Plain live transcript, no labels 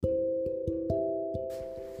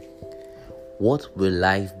What will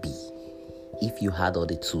life be if you had all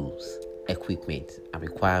the tools, equipment, and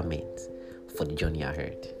requirements for the journey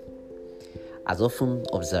ahead? As often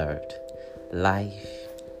observed, life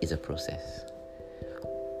is a process.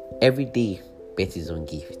 Every day bears its own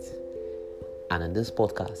gift. And in this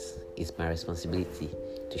podcast, it's my responsibility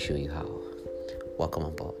to show you how. Welcome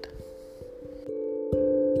on board.